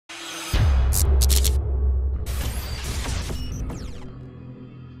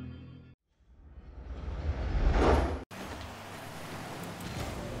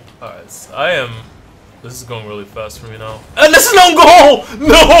Alright, I am... This is going really fast for me now. And this is an own goal!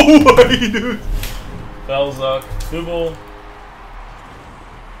 No way, dude! Veldhuis, Google.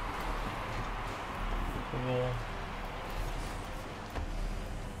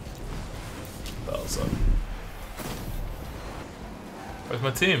 Veldhuis. Where's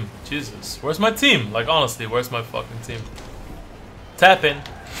my team? Jesus. Where's my team? Like, honestly, where's my fucking team? Tap in.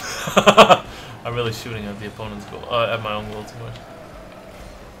 I'm really shooting at the opponent's goal. At my own goal too much.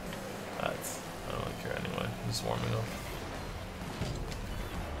 I don't really care anyway. I'm just warming up.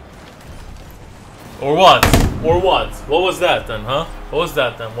 Or what? Or what? What was that then, huh? What was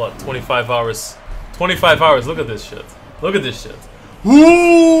that then? What? 25 hours. 25 hours. Look at this shit. Look at this shit.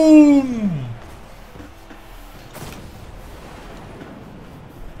 Boom!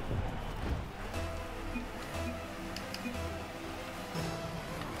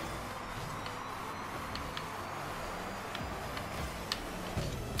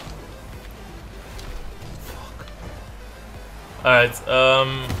 Alright,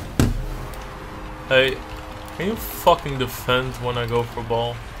 hey, can you fucking defend when I go for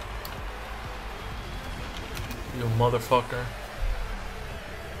ball? You motherfucker.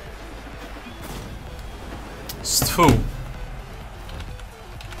 It's 2.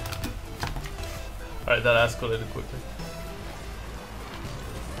 Alright, that escalated quickly.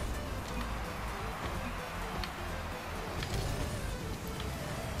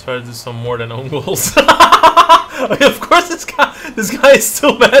 Try to do some more than own goals. Of course this guy is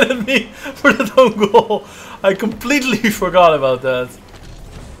still mad at me for the own goal. I completely forgot about that.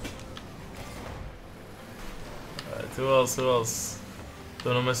 Alright, who else? Who else?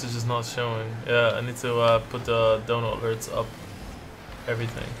 Dono message is not showing. Yeah, I need to put the dono alerts up.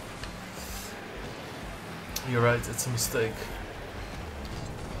 Everything. You're right, it's a mistake.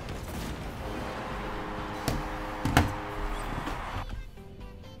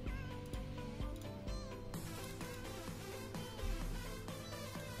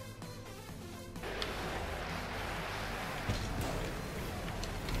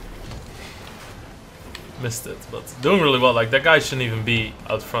 Missed it, but doing really well. Like, that guy shouldn't even be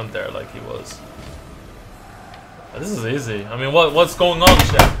out front there like he was. This is easy. I mean, what's going on,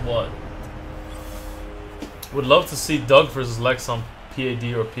 chat? What? Would love to see Doug versus Lex on PAD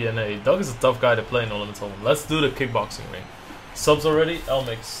or PNA. Doug is a tough guy to play in No Limits Tournament. Let's do the kickboxing ring. Subs already?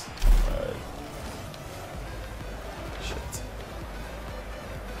 Elmix. Alright. Shit.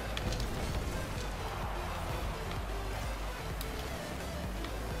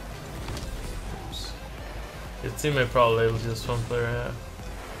 Your teammate probably was just one player, yeah.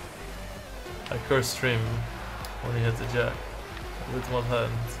 I cursed stream when he hit the jack. With one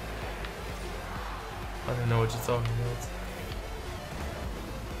hand. I don't know what you're talking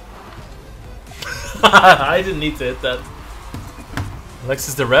about. I didn't need to hit that.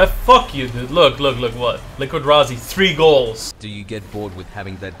 Alexis the ref? Fuck you, dude. Look, what? Liquid Razi, 3 goals. Do you get bored with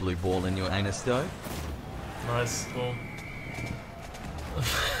having that blue ball in your anus though? Nice, cool.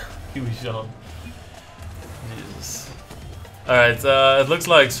 Huey Jean. Jesus. Alright, it looks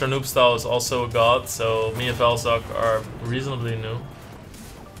like Sir Style is also a god, so me and Veldhuis are reasonably new.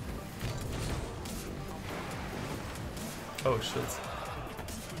 Oh shit.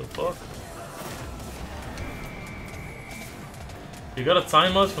 The fuck? You got a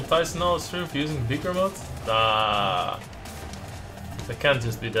time mod from Tyson on the stream for using Beaker mod? Nah. It can't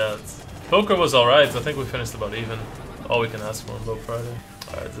just be that. Poker was alright, I think we finished about even. All we can ask for on Black Friday.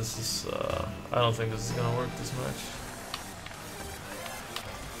 Alright, this is, I don't think this is gonna work this match.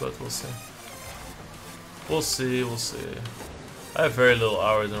 But we'll see. We'll see, we'll see. I have very little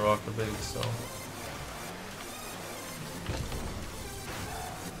hours in Rocket League, so...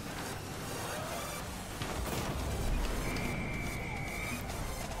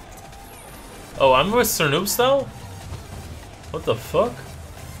 Oh, I'm with Sir Noob Style? What the fuck?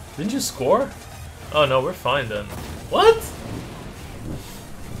 Didn't you score? Oh no, we're fine then. What?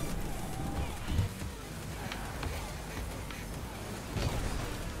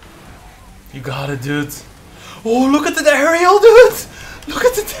 You got it, dude. Oh, look at the aerial, dude! Look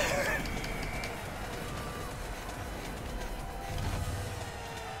at the aerial.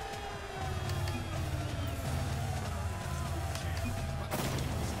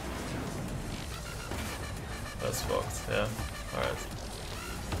 That's fucked, yeah. Alright.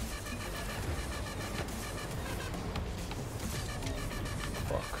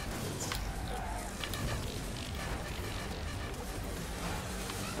 Fuck.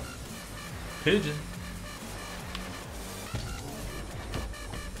 Pigeon.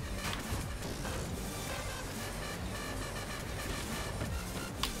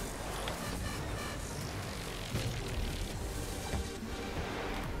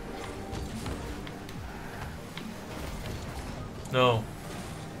 No.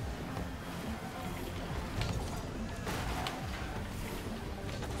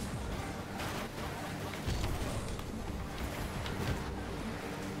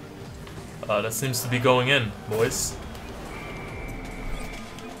 That seems to be going in, boys.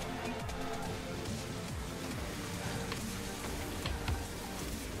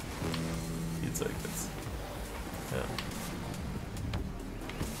 You take it.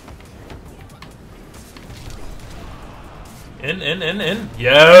 Yeah. In.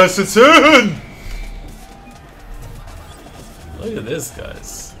 Yes, it's in! Look at this,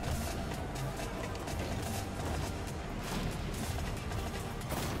 guys.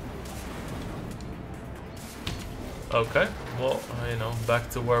 Okay, well, you know, back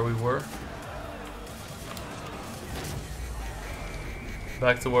to where we were.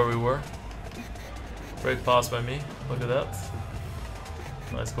 Back to where we were. Great pass by me. Look at that.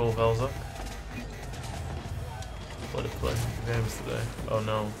 Nice goal, Veldhuis. What a play. Games today. Oh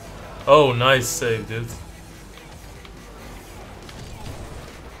no. Oh, nice save, dude.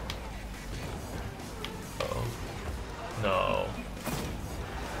 Uh-oh. No.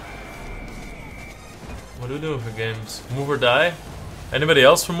 What are we doing for games? Move or Die? Anybody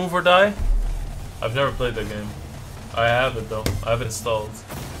else from Move or Die? I've never played that game. I have it though. I have it installed.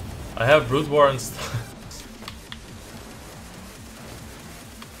 I have Brood War installed.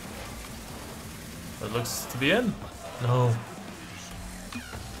 It looks to be in. No.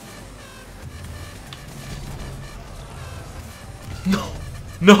 No.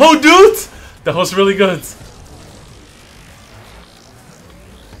 No, dude! That was really good.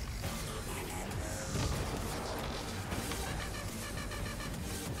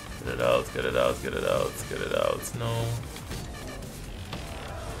 Get it out, get it out, get it out, get it out. No.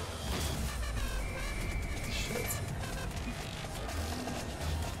 Shit.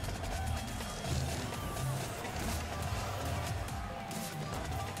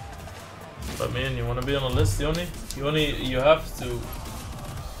 But man, you wanna be on a list, you have to.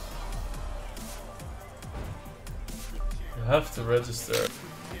 You have to register.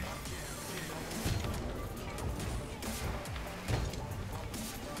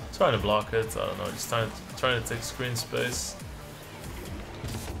 Trying to block it, I don't know, just trying to take screen space.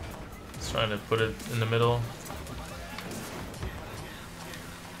 Just trying to put it in the middle.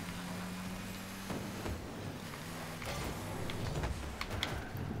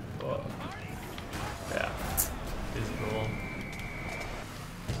 Oh. Yeah, easy goal.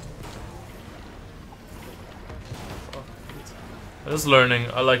 I'm just learning,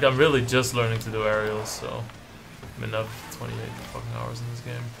 I'm really just learning to do aerials, so I'm in 28 fucking hours in this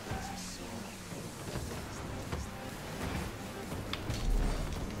game.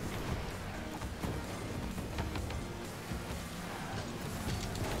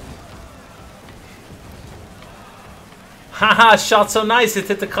 Haha, shot so nice, it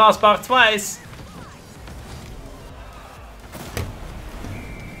hit the crossbar twice.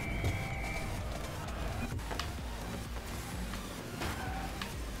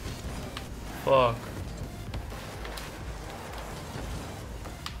 Fuck.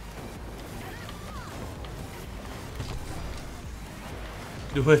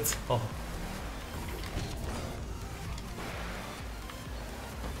 Do it. Oh.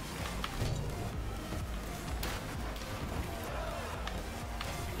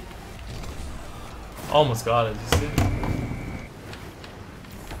 Almost got it, you see?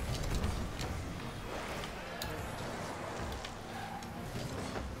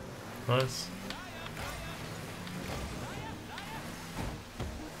 Nice.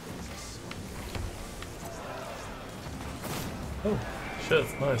 Oh,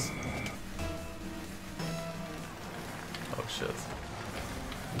 shit, nice. Oh, shit.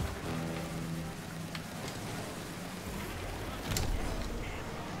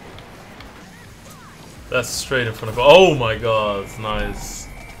 That's straight in front of. Oh my god, nice.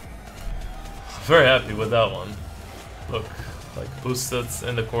 Very happy with that one. Look, like boosted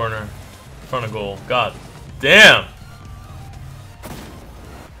in the corner, in front of goal. God damn!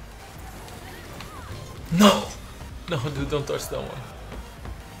 No! No, dude, don't touch that one.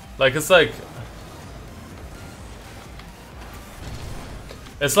 Like, it's like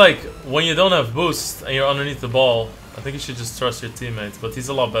when you don't have boost and you're underneath the ball, I think you should just trust your teammates, but he's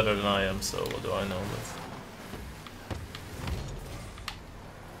a lot better than I am, so what do I know? But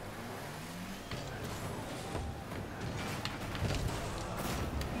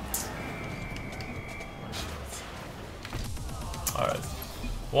alright.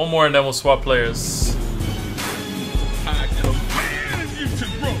 One more and then we'll swap players. I command you to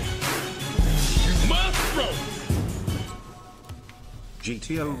grow. You must grow.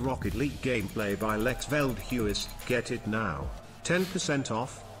 GTO Rocket League gameplay by Veldhuis. Get it now. 10%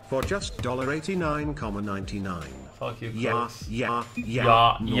 off for just $89.99. Fuck you, Yeah, Chris. yeah,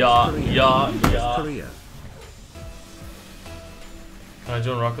 Yeah, North yeah, Korea. yeah, North yeah. Korea. Can I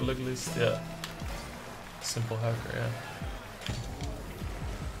join Rocket League at least? Yeah. Simple hacker, yeah.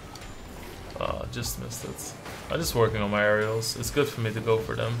 Just missed it. I'm just working on my aerials. It's good for me to go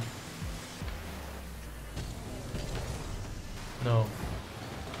for them. No.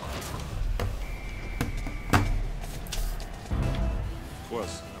 Of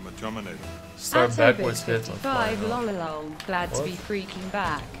course, I'm a Terminator. Start backwards hit on 55 fire. lol, glad to be freaking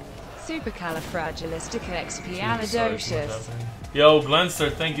back. Supercalifragilisticexpialidocious. Yo, Glenster,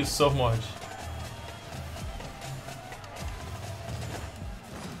 thank you so much.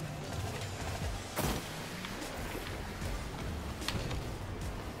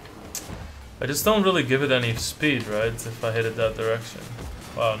 I just don't really give it any speed, right? If I hit it that direction.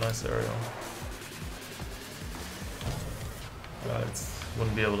 Wow, nice aerial. Right,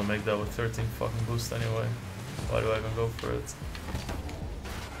 wouldn't be able to make that with 13 fucking boost anyway. Why do I even go for it?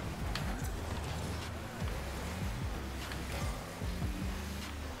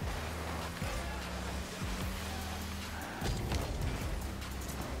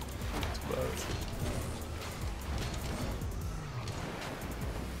 Too bad.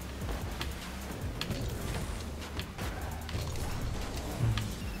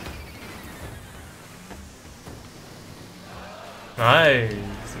 Nice,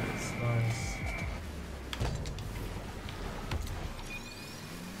 it's nice.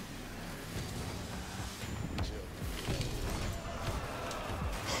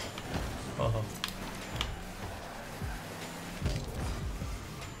 Uh-huh.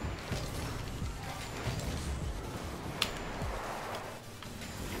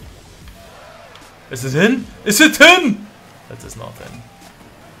 Is it in? Is it in? That is not in.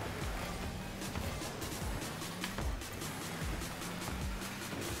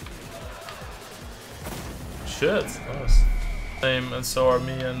 Shit, nice. Same, and so are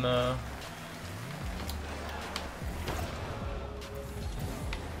me and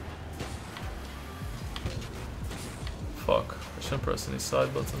fuck, I shouldn't press any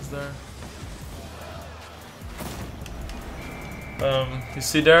side buttons there. You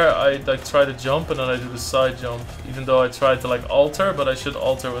see there, I like try to jump and then I do the side jump, even though I try to like alter, but I should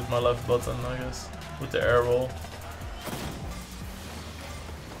alter with my left button, I guess, with the air roll.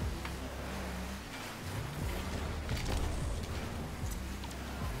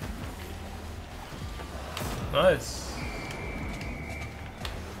 Nice.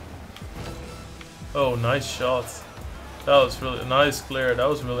 Oh, nice shot. That was really nice clear. That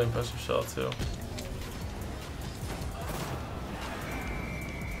was a really impressive shot too.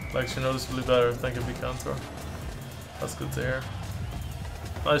 Makes you noticeably better. Thank you, Bicantor. That's good to hear.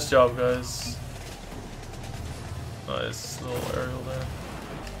 Nice job, guys. Nice little aerial there.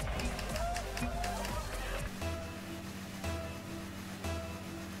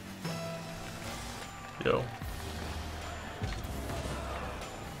 Yo.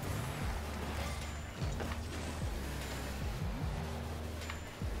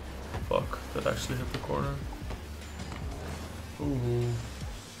 Fuck, that actually hit the corner. Ooh.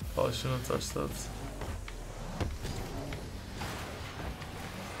 Probably shouldn't have touched that.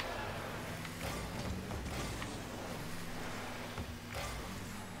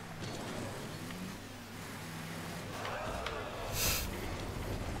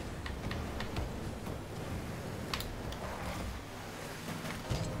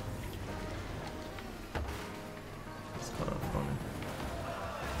 It's kind of funny.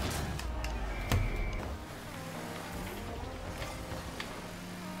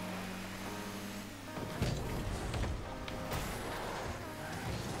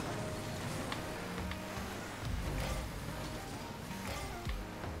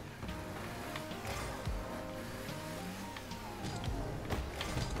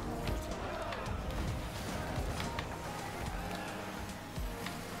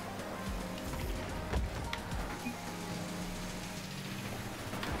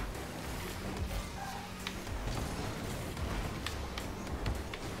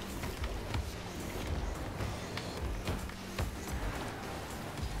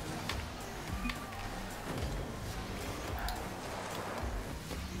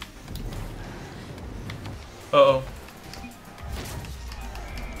 Uh-oh.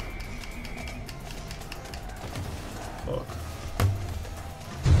 Fuck.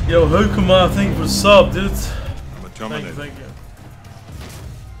 Yo, Hukuma, thank you for the sub, dude. I'm a Thank Terminator. you, thank you.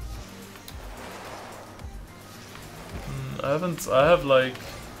 I have like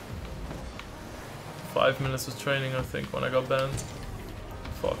 5 minutes of training, I think, when I got banned.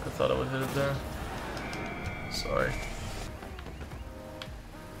 Fuck, I thought I would hit it there. Sorry.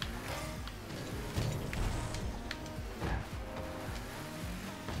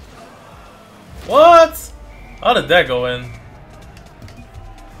 What? How did that go in?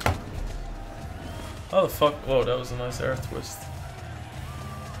 How the fuck? Whoa, that was a nice air twist.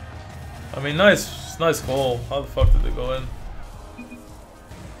 I mean, nice goal. How the fuck did it go in?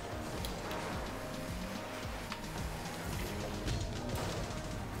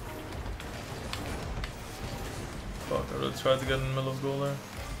 Fuck, I really tried to get in the middle of goal there.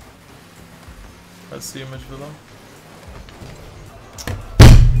 That's the image below.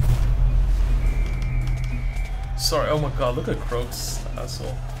 Sorry, oh my god, look at Croaks,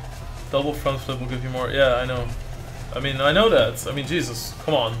 asshole. Double front flip will give you more. Yeah, I know. I mean, I know that. I mean, Jesus,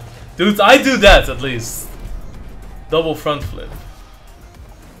 come on. Dude, I do that at least. Double front flip.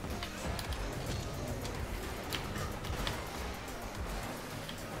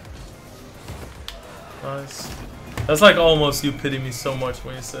 Nice. That's like almost you pity me so much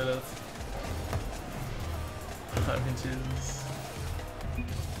when you say that. I mean, Jesus.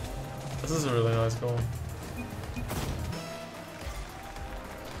 This is a really nice goal.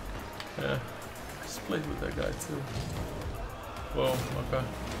 Yeah. Just played with that guy too. Whoa, okay.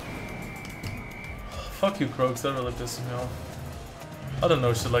 Fuck you, Croaks, that really pisses me off. I don't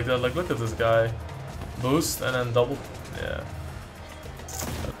know shit like that. Like, look at this guy. Boost and then double. Yeah.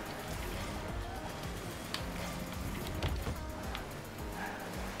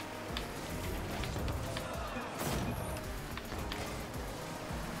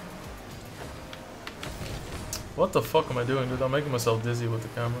 What the fuck am I doing, dude? I'm making myself dizzy with the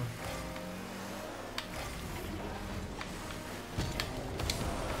camera.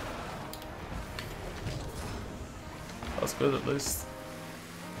 That's good at least.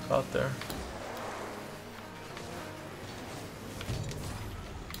 Got there.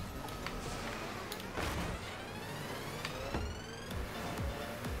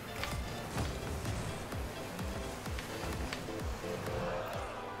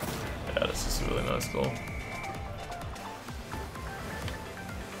 Yeah, this is a really nice goal.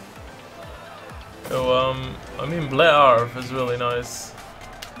 So, I mean, Blair is really nice.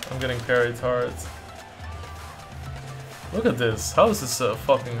 I'm getting carried hard. Look at this. How is this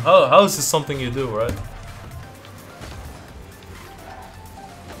fucking... How is this something you do, right?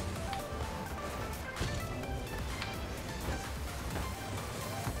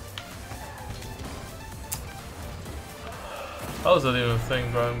 How is that even a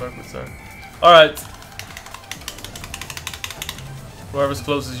thing, driving backwards there? Alright. Whoever's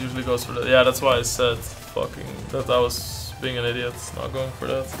closest usually goes for that. Yeah, that's why I said fucking... that I was being an idiot, not going for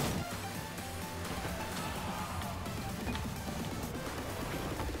that.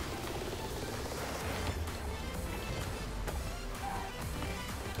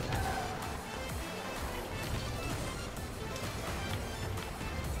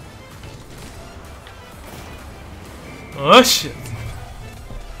 Oh shit!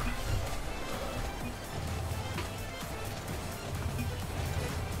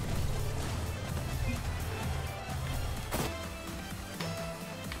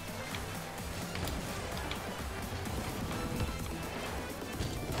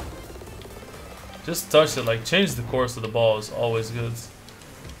 Just touch it, like change the course of the ball is always good.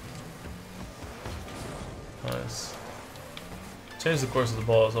 Nice. Change the course of the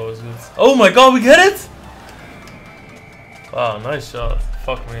ball is always good. Oh my god, we get it! Wow, nice shot.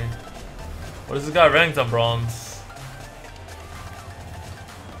 Fuck me. What is this guy ranked on bronze?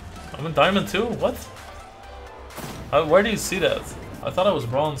 I'm in diamond too? What? Where do you see that? I thought I was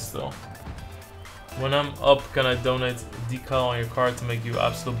bronze still. When I'm up, can I donate a decal on your card to make you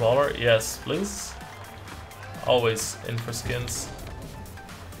absolute baller? Yes, please. Always in for skins.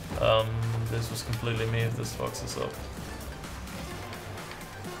 This was completely me if this fucks us up.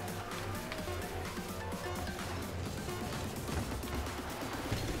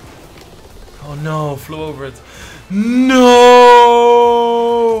 Oh no, flew over it. No!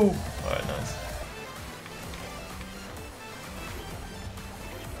 Alright, nice.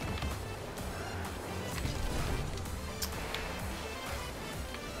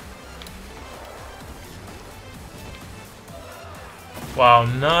 Wow,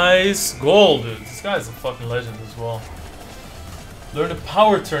 nice goal, dude. This guy's a fucking legend as well. Learn a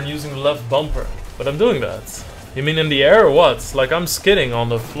power turn using the left bumper. But I'm doing that. You mean in the air or what? Like I'm skidding on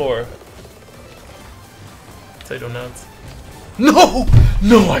the floor. Potato nuts. No!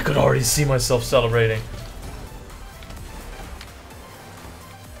 No, I could already see myself celebrating.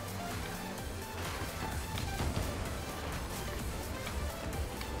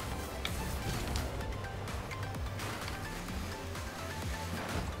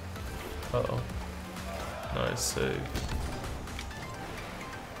 Uh-oh. Nice save.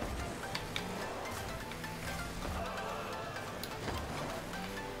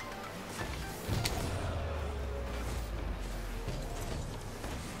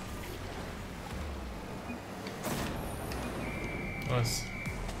 Nice.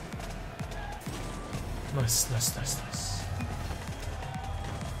 Nice, nice, nice, nice.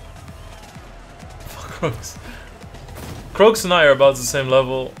 Fuck Croaks. Croaks and I are about the same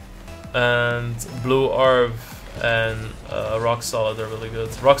level, and Blue Arv and Rock Solid are really good.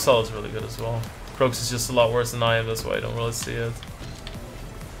 Rock Solid's really good as well. Croaks is just a lot worse than I am, that's why I don't really see it.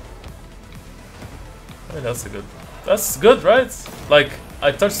 I mean, that's a good. That's good, right? Like,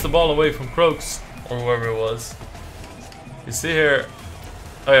 I touched the ball away from Croaks, or whoever it was. You see here.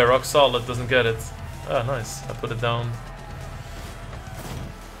 Oh yeah, Rock Solid doesn't get it. Ah, nice. I put it down.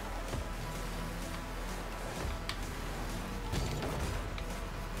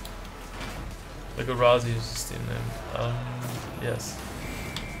 Look at Razi is his team name. Yes.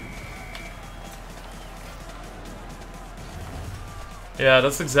 Yeah,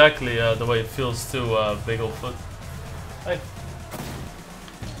 that's exactly the way it feels too, Big Ol' Foot. Hey.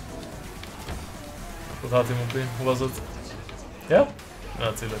 Wat had hij moeten doen? Hoe was het? Ja? Ja,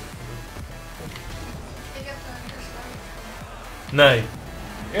 natuurlijk. Ik heb een eerste lang. Nee.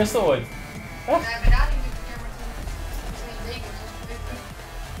 Eerst ooit. Ja, bij Dani doe ik een keer met een weken.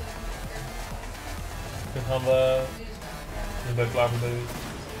 Dan gaan we... Je bent klaar voor baby.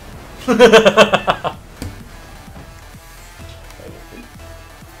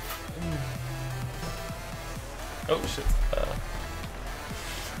 Oh shit.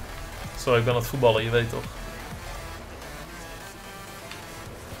 Sorry, ik ben aan het voetballen, je weet toch.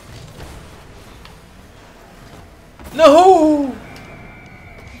 No!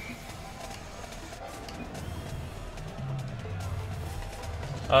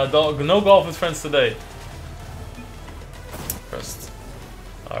 No golf with friends today. Pressed.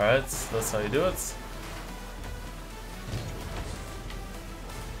 Alright, that's how you do it.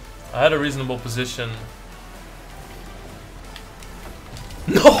 I had a reasonable position.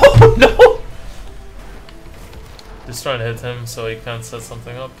 No! No! Just trying to hit him so he can't set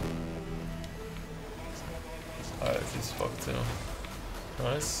something up. Alright, he's fucked too.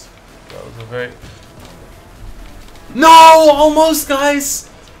 Nice. That was a very... No! Almost, guys!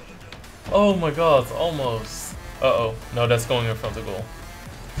 Oh my god, almost. Uh-oh. No, that's going in front of goal.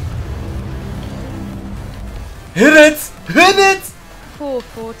 Hit it! Hit it!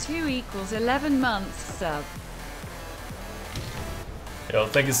 442 equals 11 months sub. Yo,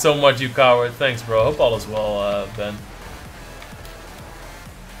 thank you so much, you coward. Thanks, bro. Hope all is well, Ben.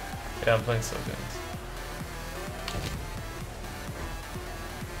 Yeah, I'm playing so good.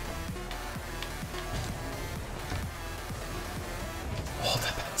 Oh,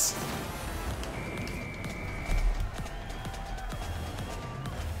 that pass.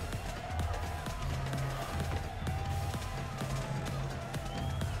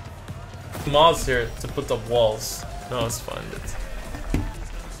 Mods here to put up walls. No, it's fine, dude.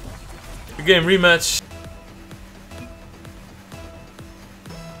 Good game, rematch.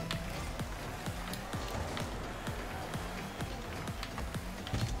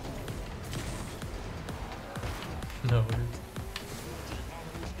 No, dude.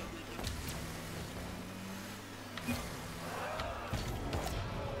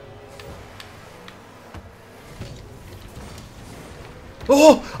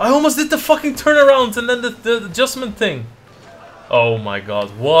 Oh! I almost did the fucking turnaround and then the adjustment thing. Oh my god,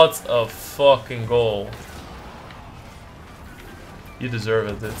 what a fucking goal. You deserve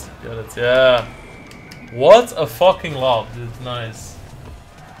it, dude. Get it, yeah. What a fucking lob, dude. Nice.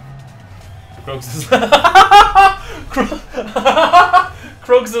 Croaks doesn't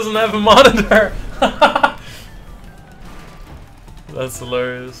Croaks doesn't have a monitor. That's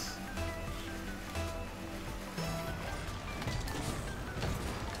hilarious.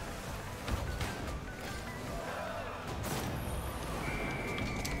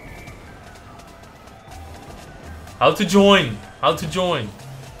 How to join? How to join?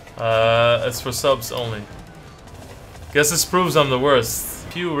 It's for subs only. Guess this proves I'm the worst.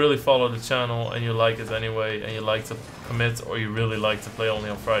 If you really follow the channel and you like it anyway, and you like to commit, or you really like to play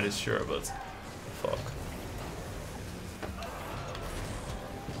only on Fridays, sure, but fuck.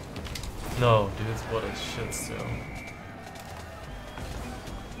 No, dude, what a shit still.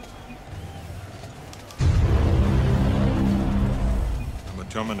 I'm a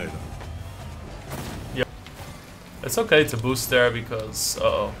Terminator. It's okay to boost there because,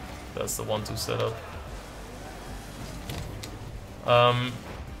 uh-oh, that's the 1-2 setup.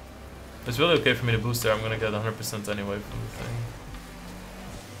 It's really okay for me to boost there. I'm gonna get 100% anyway from the thing.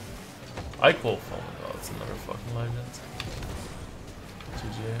 Ike Wolf, oh my god, it's another fucking legend.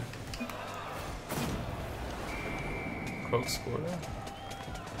 GG. Croak scored there?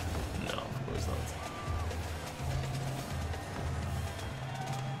 No, of course not.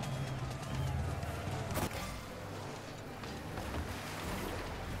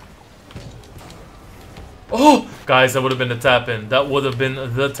 Oh! Guys, that would have been the tap-in. That would have been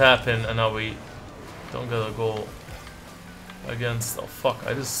the tap-in, and now we don't get a goal against... Oh, fuck.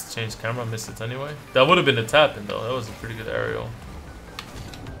 I just changed camera, missed it anyway. That would have been the tap-in, though. That was a pretty good aerial.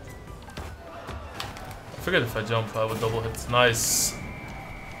 I forget if I jump, I would double hit. Nice.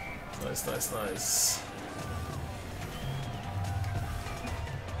 Nice, nice, nice.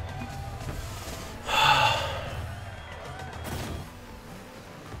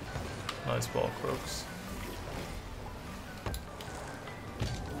 Nice ball, Crooks.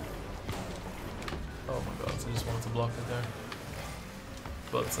 Oh my god, I just wanted to block it there.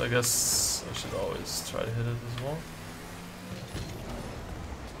 But I guess I should always try to hit it as well.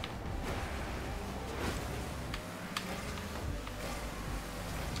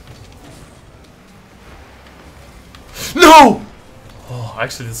 No! Oh, I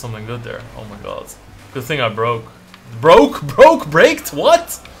actually did something good there. Oh my god. Good thing I broke. Braked?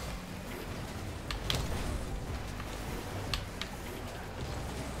 What?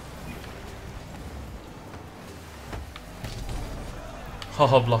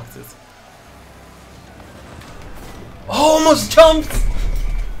 Haha, blocked it. Oh, almost jumped!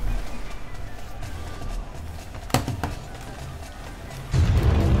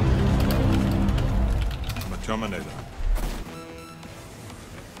 I'm a Terminator.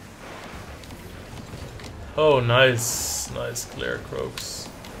 Oh, nice. Nice clear, Croaks.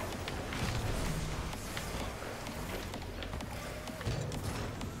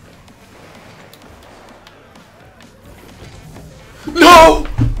 No!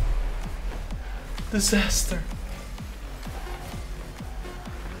 Disaster.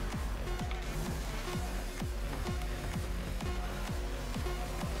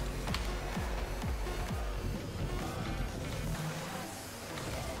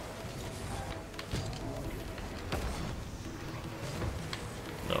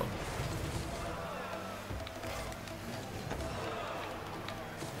 No.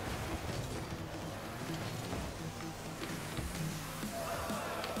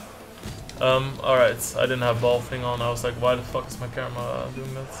 Alright, I didn't have ball thing on. I was like, why the fuck is my camera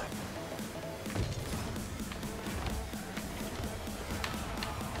doing that?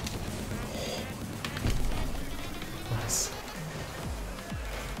 Nice.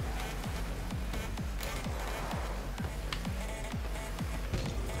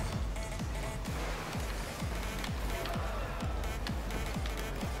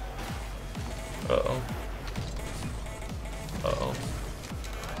 Uh-oh. Uh-oh.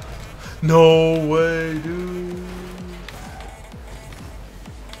 No way, dude.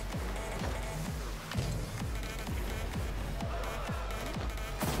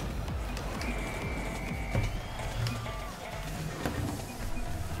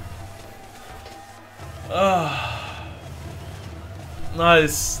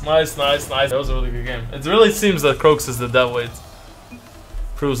 Nice, nice, nice, nice. That was a really good game. It really seems that Croaks is the dead weight.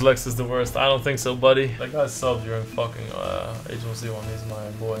 Proves Lex is the worst. I don't think so, buddy. That guy subbed during fucking H1Z1. He's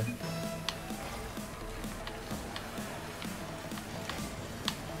my boy.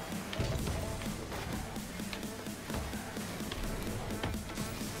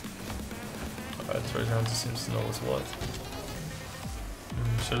 Alright, Trey Hunter seems to know what's what.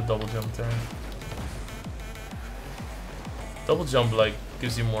 Should have double jumped there. Double jump like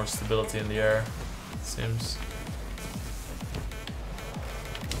gives you more stability in the air, it seems.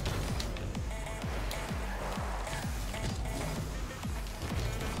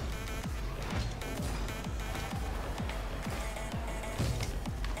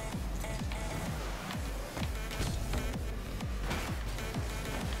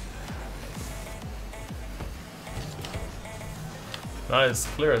 Nice,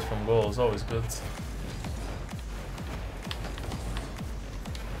 clearance from goal is always good.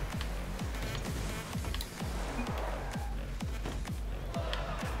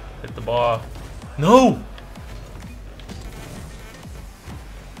 Hit the bar. No!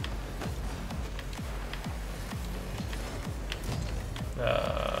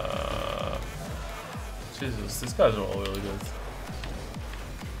 Jesus, these guys are all really good.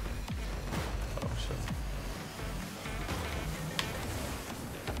 Oh shit.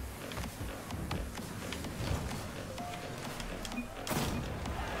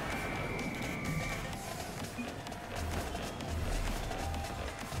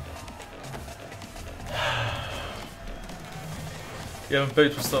 You haven't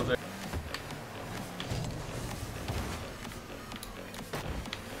paid for stuff there.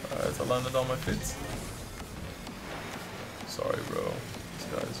 Alright, I landed on my feet. Sorry, bro. These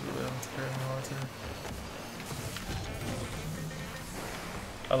guys really haven't carried me hard here.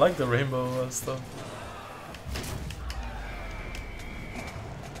 I like the rainbow stuff.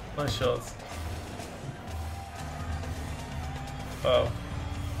 Nice shot. Wow.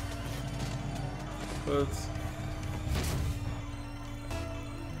 Good.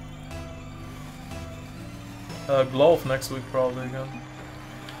 Glove next week probably again.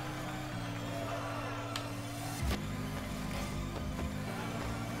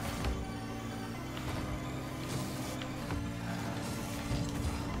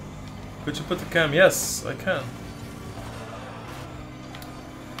 Could you put the cam? Yes, I can.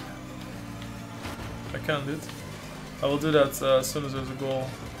 I can, dude. I will do that as soon as there's a goal.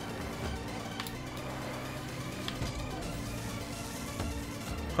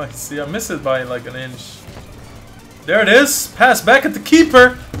 I see, I miss it by like an inch. There it is! Pass back at the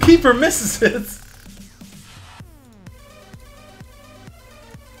keeper! Keeper misses it!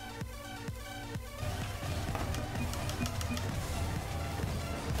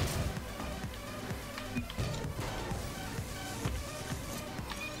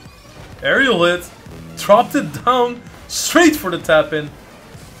 Aerial hit! Dropped it down! Straight for the tap in!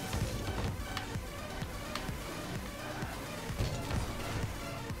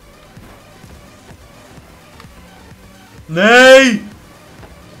 Nay!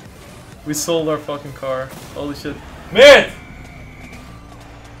 We sold our fucking car. Holy shit. Mid!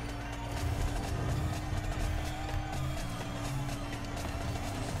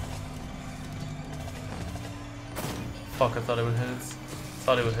 Fuck, I thought it would hit it.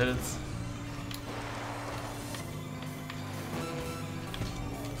 Thought it would hit it.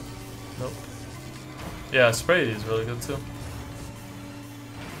 Nope. Yeah, spray is really good too.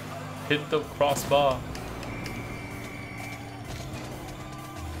 Hit the crossbar.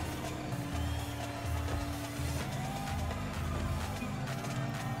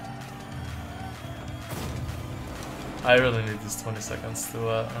 I really need these 20 seconds to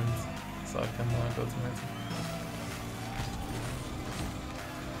end, so I can go to mid.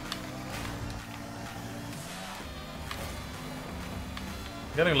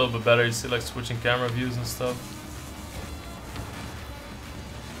 Getting a little bit better, you see like switching camera views and stuff.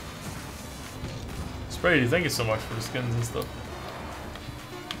 Sprady, thank you so much for the skins and stuff.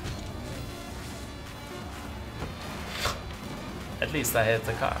 At least I hit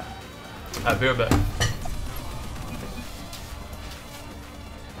the car. I'll be right back.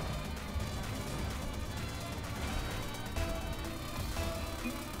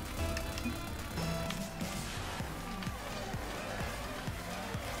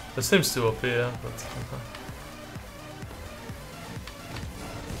 It seems too OP, yeah, but okay.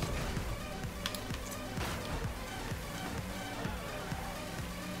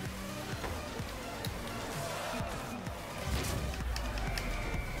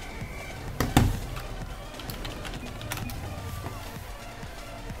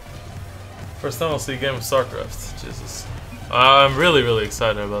 First time I'll see a game of StarCraft. Jesus. I'm really, really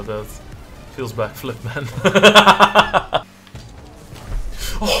excited about that. Feels backflip, man.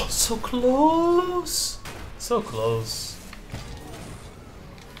 Oh, so close! So close.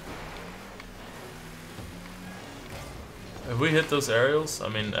 If we hit those aerials, I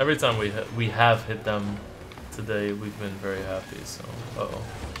mean, every time we have hit them today, we've been very happy, so... Uh-oh.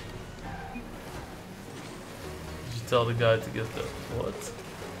 Did you tell the guy to get the... what?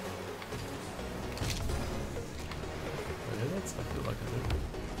 I did it? I feel like I did.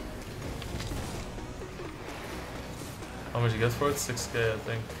 How much you get for it? 6k, I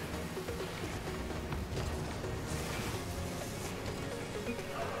think.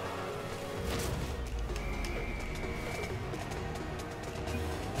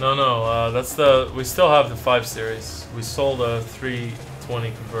 No, that's the... we still have the 5 series. We sold a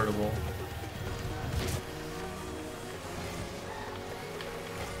 320 convertible.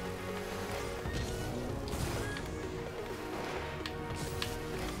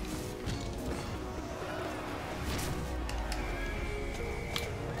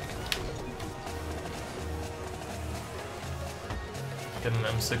 Get an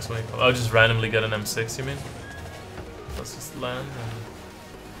M6 when you come. Oh, just randomly get an M6, you mean? Let's just land and...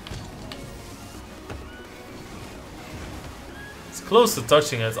 it's close to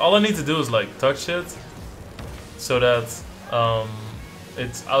touching it. All I need to do is like touch it so that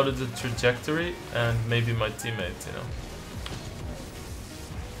it's out of the trajectory and maybe my teammate, you know.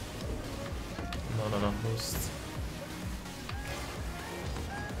 No, boost.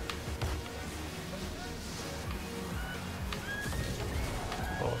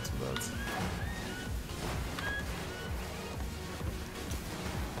 Oh, too bad.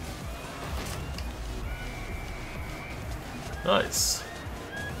 Nice.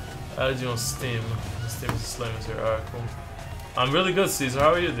 Added you on Steam. Steam is the same as here. Alright, cool. I'm really good, Caesar.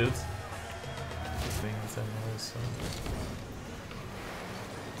 How are you, dude?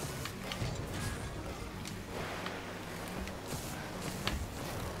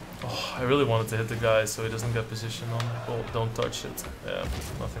 I really wanted to hit the guy so he doesn't get position on. Oh, don't touch it. Yeah,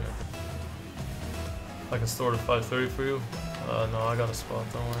 nothing. I can store the 530 for you. No, I got a spot,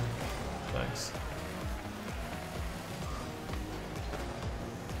 don't worry. Thanks.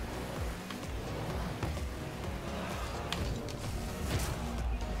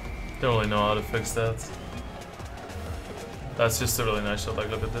 Don't really know how to fix that. That's just a really nice shot, like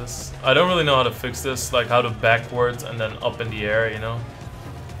look at this. I don't really know how to fix this, like how to backwards and then up in the air, you know?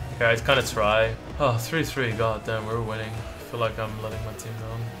 Okay, I'd kinda try. Oh, 3-3, god damn, we're winning. I feel like I'm letting my team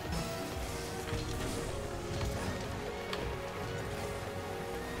down.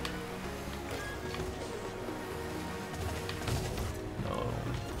 No.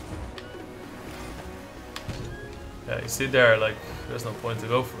 Yeah, you see there, like, there's no point to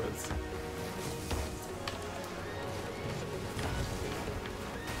go for it.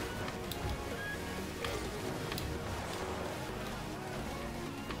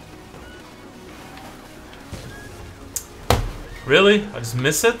 Really? I just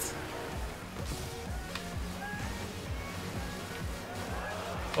miss it?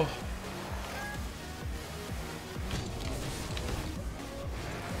 Oh.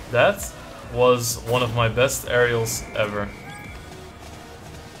 That was one of my best aerials ever.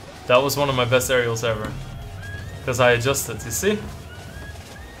 That was one of my best aerials ever. Because I adjusted, you see?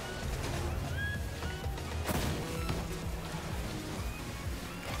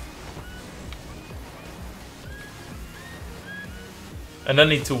 And then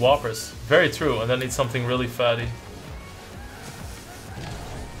need 2 whoppers. Very true. And then need something really fatty.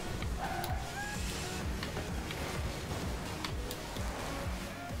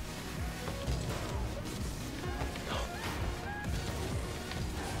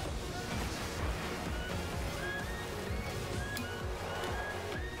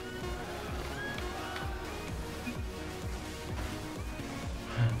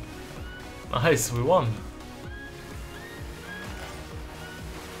 Nice, we won.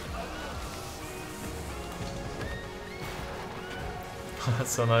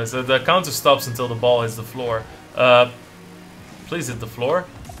 That's so nice. The counter stops until the ball hits the floor. Please hit the floor.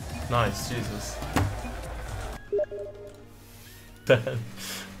 Nice, Jesus.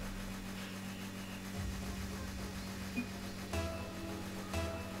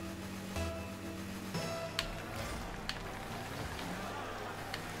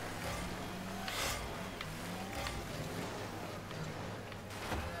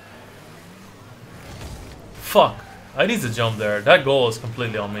 Fuck. I need to jump there. That goal is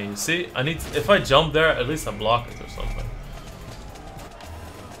completely on me. You see? I need to, if I jump there, at least I block it or something.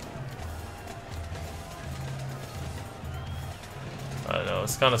 I don't know.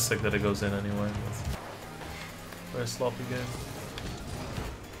 It's kind of sick that it goes in anyway. But very sloppy game.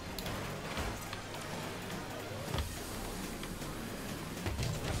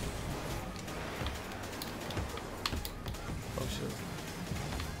 Oh shit.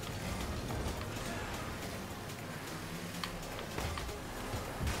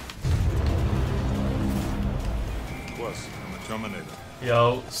 I'm a Terminator.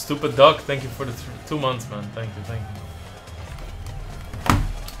 Yo, stupid duck, thank you for the 2 months, man. Thank you, thank you.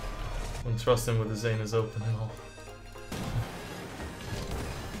 Don't trust him with his anus open and all.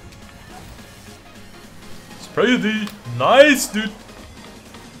 Spray D! Nice, dude!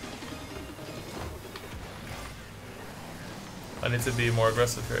 I need to be more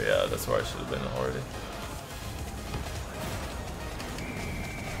aggressive here. Yeah, that's where I should have been already.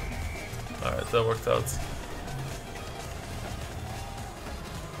 Alright, that worked out.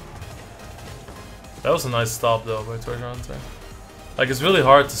 That was a nice stop though by Treasure Hunter. Like, it's really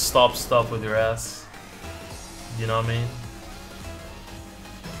hard to stop stuff with your ass. You know what I mean?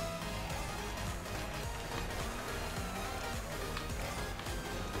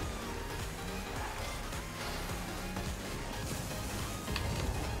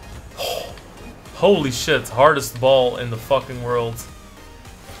 Holy shit, hardest ball in the fucking world.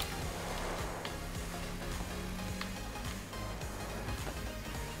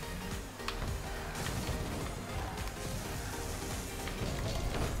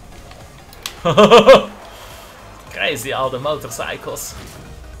 Crazy, all the motorcycles.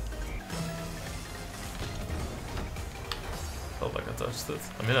 Felt like I touched it.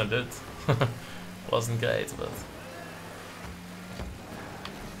 I mean, I did. Wasn't great, but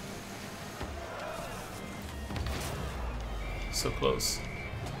so close.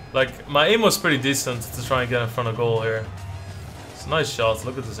 Like, my aim was pretty decent to try and get in front of goal here. It's a nice shot.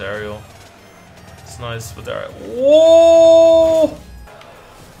 Look at this aerial. It's nice, but there. Whoa!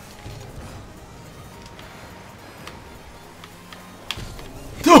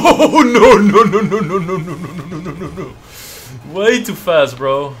 Oh no no no no no no no no no no no no! Way too fast,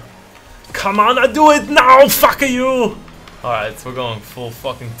 bro. Come on, I do it now! Fuck you! Alright, we're going full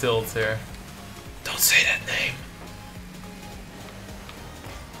fucking tilt here. Don't say that name.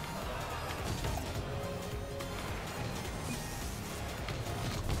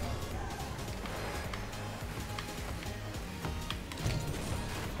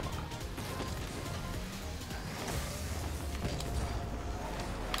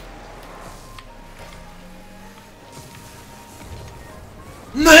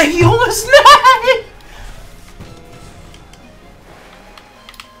 Nee, jongens, nee!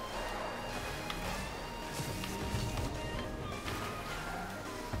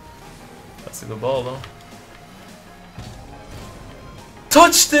 That's a good ball, though.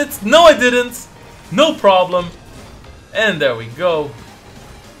 Touched it! No, I didn't! No problem. And there we go.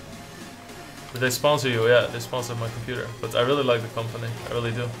 Did they sponsor you? Yeah, they sponsored my computer. But I really like the company. I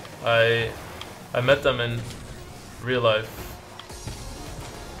really do. I met them in real life.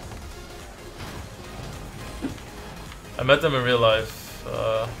 I met them in real life,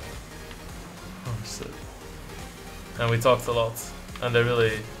 oh shit. And we talked a lot, and they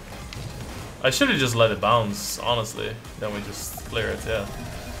really... I should have just let it bounce, honestly, then we just clear it, yeah.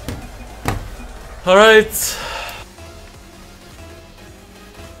 Alright.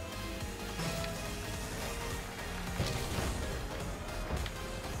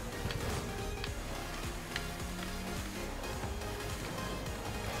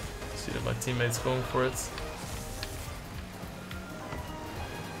 See that my teammate's going for it.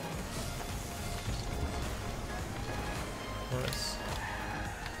 Nice.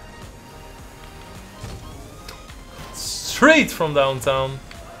 Straight from downtown.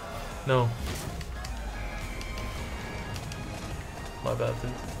 No. My bad,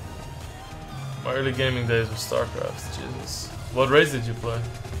 dude. My early gaming days with StarCraft. Jesus. What race did you play?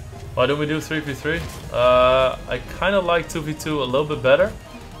 Why don't we do 3v3? I kind of like 2v2 a little bit better.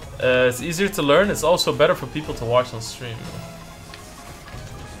 It's easier to learn. It's also better for people to watch on stream.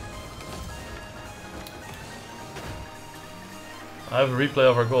 I have a replay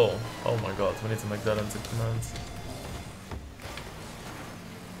of our goal. Oh my god, we need to make that into command.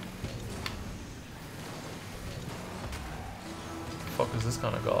 Fuck is this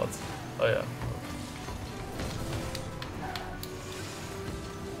kind of god? Oh yeah.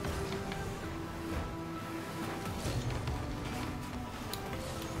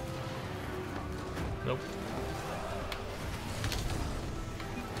 Nope.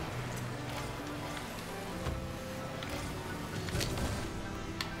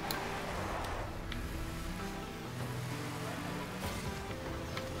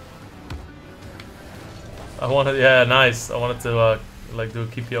 I wanted, yeah, nice. I wanted to like do a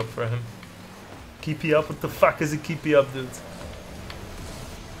keepy up for him. Keepy up? What the fuck is a keepy up, dude?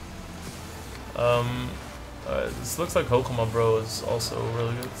 This looks like Hokuma Bro is also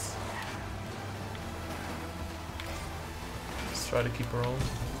really good. Let's try to keep her on.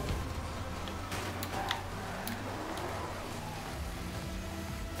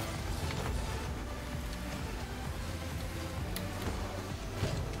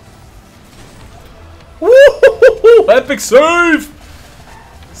 Epic save!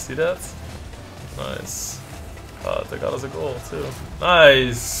 See that? Nice. They got us a goal too.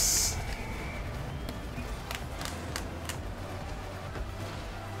 Nice!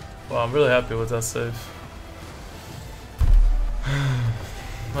 Wow, I'm really happy with that save.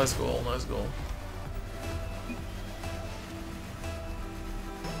 Nice goal, nice goal.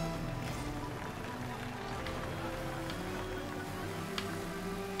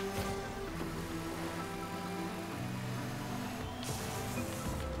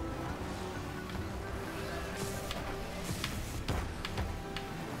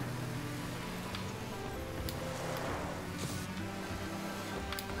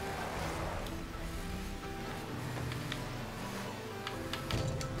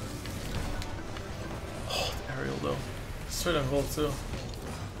 Though. Straight on goal too.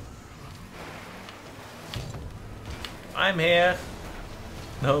 I'm here.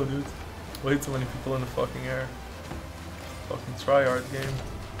 No, dude. Way too many people in the fucking air. Fucking tryhard game.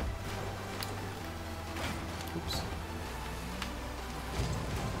 Oops.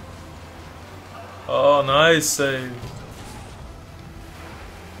 Oh, nice save.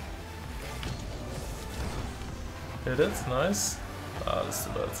 Hit it, nice. Ah, that's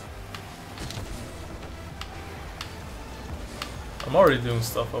too bad. I'm already doing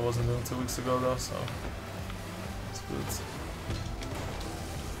stuff I wasn't doing 2 weeks ago though, so it's good.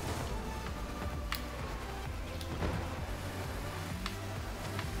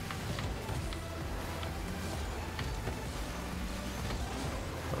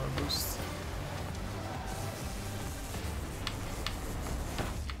 Boost.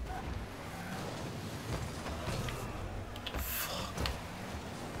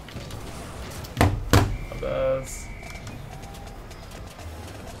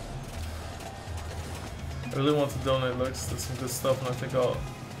 I really want to donate Lex to some good stuff, and I think you'll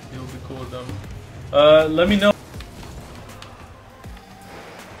be cool with them. Let me know.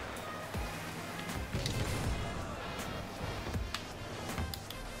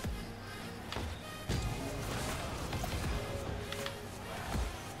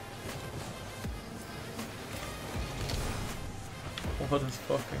 What is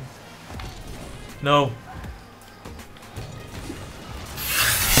fucking... No.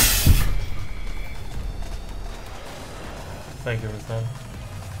 Thank you, Ruthan.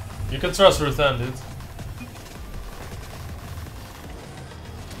 You can trust Ruthan, dude.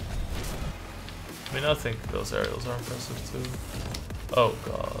 I mean, I think those aerials are impressive too. Oh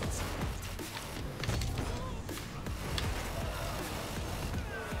god.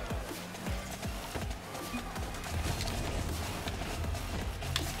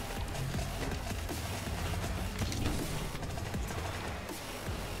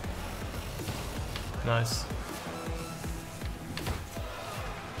 Nice.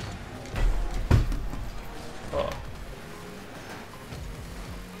 Oh.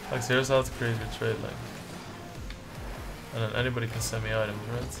 Like, here's how to create your trade link. And then anybody can send me items,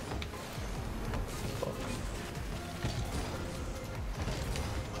 right? Fuck.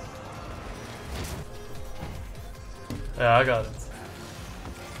 Yeah, I got it.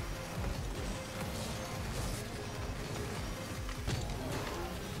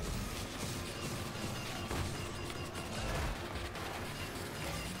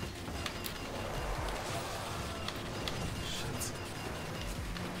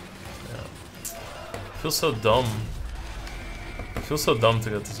 I feel so dumb. I feel so dumb to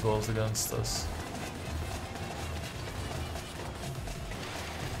get these goals against us.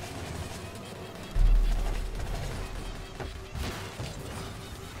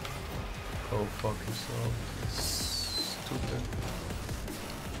 Go fuck yourself. Stupid.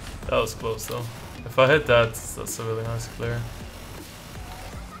 That was close though. If I hit that, that's a really nice clear.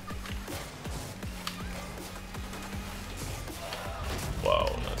 Wow,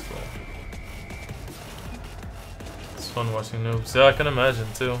 nice goal. It's fun watching noobs. Yeah, I can imagine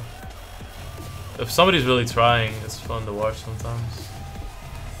too. If somebody's really trying, it's fun to watch sometimes.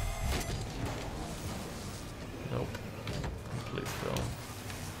 Nope. Complete fail.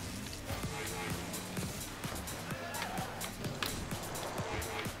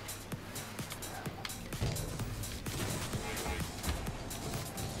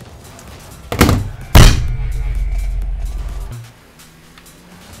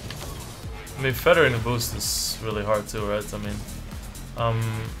 I mean, feathering the boost is really hard too, right? I mean,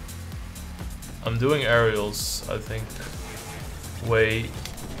 I'm doing aerials, I think, way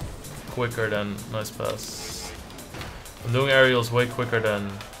quicker than... Nice pass. I'm doing aerials way quicker than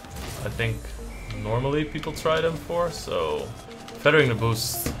I think normally people try them for, so... Feathering the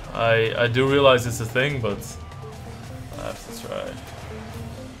boost, I do realize it's a thing, but I have to try.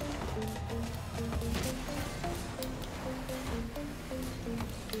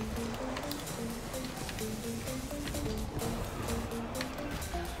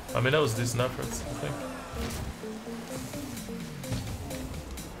 I mean, that was decent efforts, I think.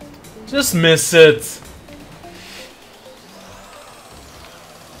 Just miss it!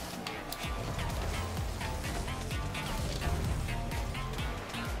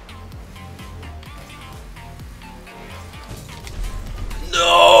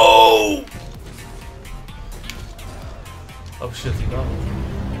 No! Oh shit, he got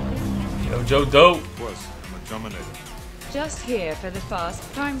it. Yo, Joe Dope! Was, I'm a dominator. Just here for the fast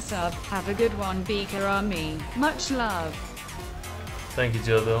time sub. Have a good one, Beaker Army. Much love. Thank you,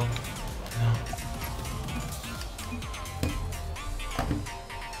 Joe, though. No.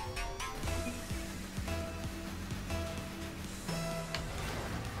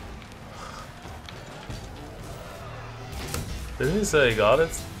 Didn't he say he got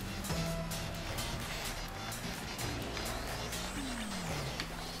it?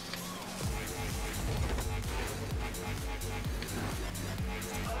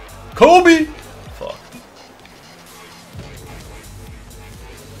 Kobe! Fuck.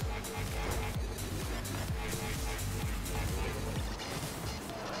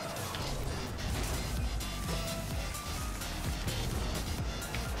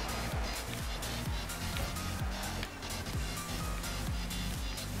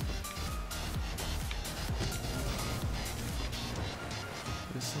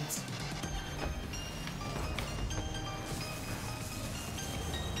 Decent.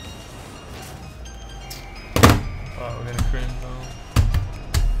 Wow, we're gonna cream though.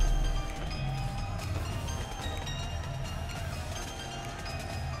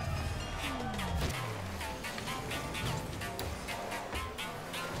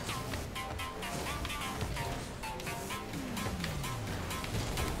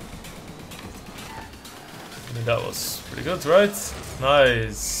 think that was pretty good, right?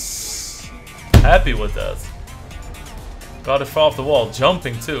 Nice. Happy with that. Got it far off the wall.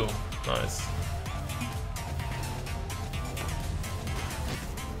 Jumping too. Nice.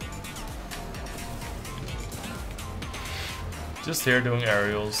 Just here doing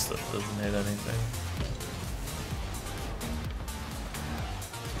aerials. That doesn't hit anything.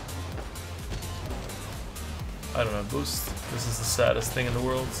 I don't know, boost. This is the saddest thing in the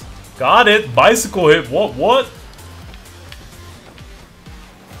world. Got it! Bicycle hit! What?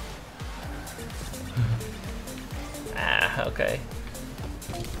 Ah, okay.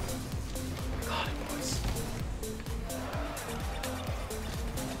 Got it, boys.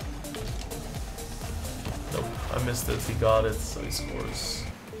 Nope, I missed it. He got it, so he scores.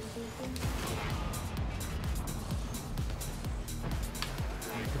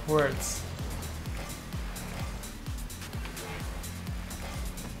 It works.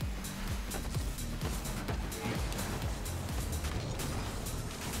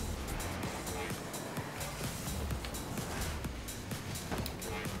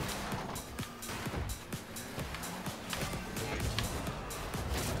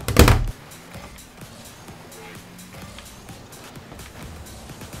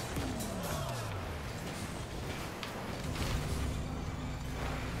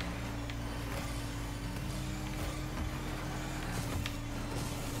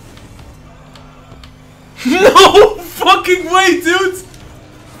 No fucking way, dude!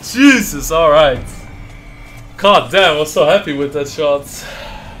 Jesus, alright. God damn, I was so happy with that shot.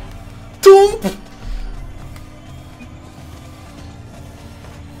 Doomp!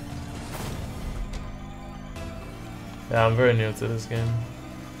 Yeah, I'm very new to this game.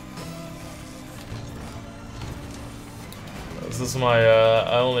 This is my,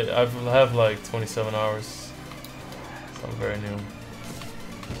 I have like 27 hours. So I'm very new.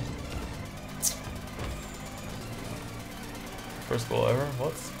 First goal ever?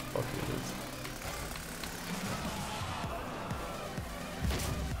 What? Fuck you, dude.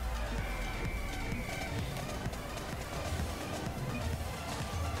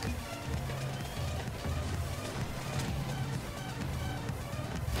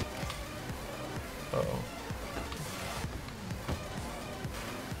 Uh-oh.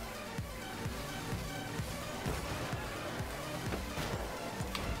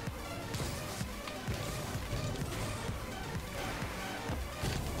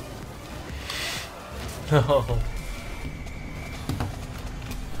 No.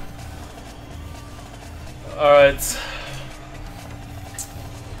 Alright.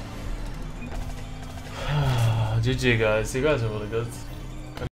 GG guys, you guys are really good.